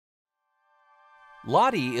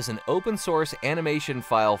Lottie is an open source animation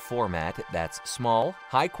file format that's small,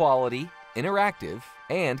 high quality, interactive,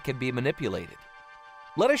 and can be manipulated.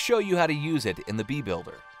 Let us show you how to use it in the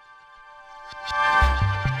BeBuilder.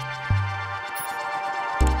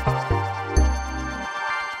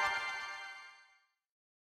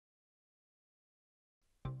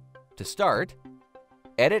 To start,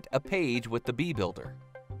 edit a page with the BeBuilder.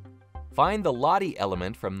 Find the Lottie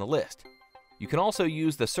element from the list. You can also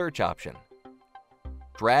use the search option.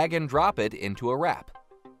 Drag and drop it into a wrap.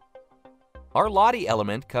 Our Lottie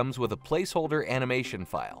element comes with a placeholder animation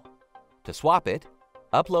file. To swap it,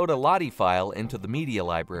 upload a Lottie file into the media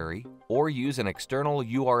library or use an external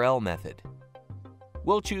URL method.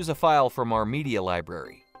 We'll choose a file from our media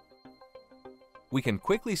library. We can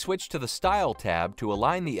quickly switch to the Style tab to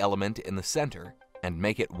align the element in the center and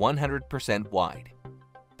make it 100% wide.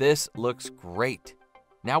 This looks great.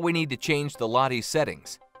 Now we need to change the Lottie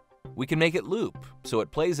settings. We can make it loop so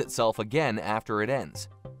it plays itself again after it ends.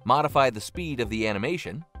 Modify the speed of the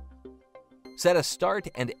animation. Set a start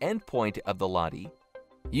and end point of the Lottie.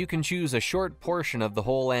 You can choose a short portion of the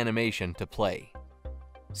whole animation to play.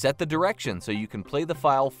 Set the direction so you can play the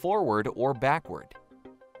file forward or backward.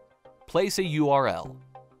 Place a URL.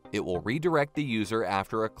 It will redirect the user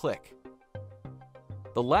after a click.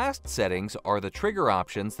 The last settings are the trigger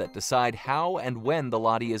options that decide how and when the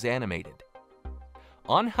Lottie is animated.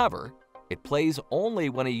 On hover, it plays only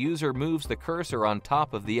when a user moves the cursor on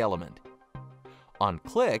top of the element. On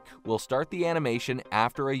click will start the animation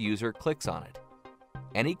after a user clicks on it.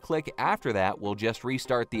 Any click after that will just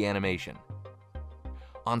restart the animation.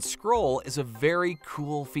 On scroll is a very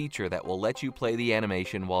cool feature that will let you play the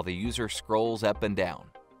animation while the user scrolls up and down.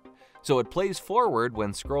 So it plays forward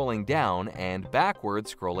when scrolling down and backward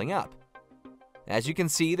scrolling up. As you can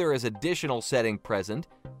see, there is additional setting present,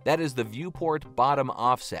 that is the viewport bottom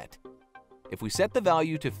offset. If we set the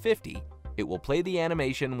value to 50, it will play the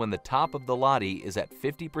animation when the top of the Lottie is at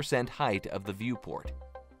 50% height of the viewport.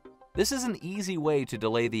 This is an easy way to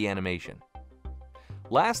delay the animation.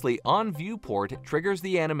 Lastly, on viewport triggers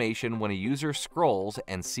the animation when a user scrolls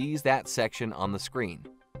and sees that section on the screen.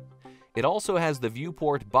 It also has the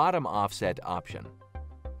viewport bottom offset option.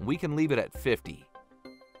 We can leave it at 50.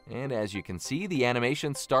 And as you can see, the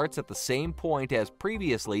animation starts at the same point as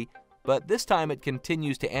previously, but this time it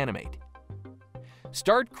continues to animate.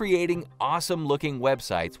 Start creating awesome-looking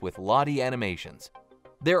websites with Lottie animations.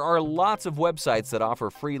 There are lots of websites that offer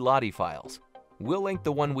free Lottie files. We'll link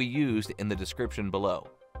the one we used in the description below.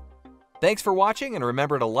 Thanks for watching, and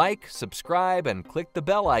remember to like, subscribe, and click the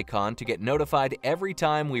bell icon to get notified every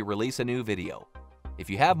time we release a new video. If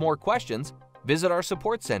you have more questions, visit our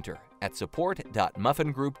support center at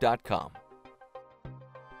support.muffingroup.com.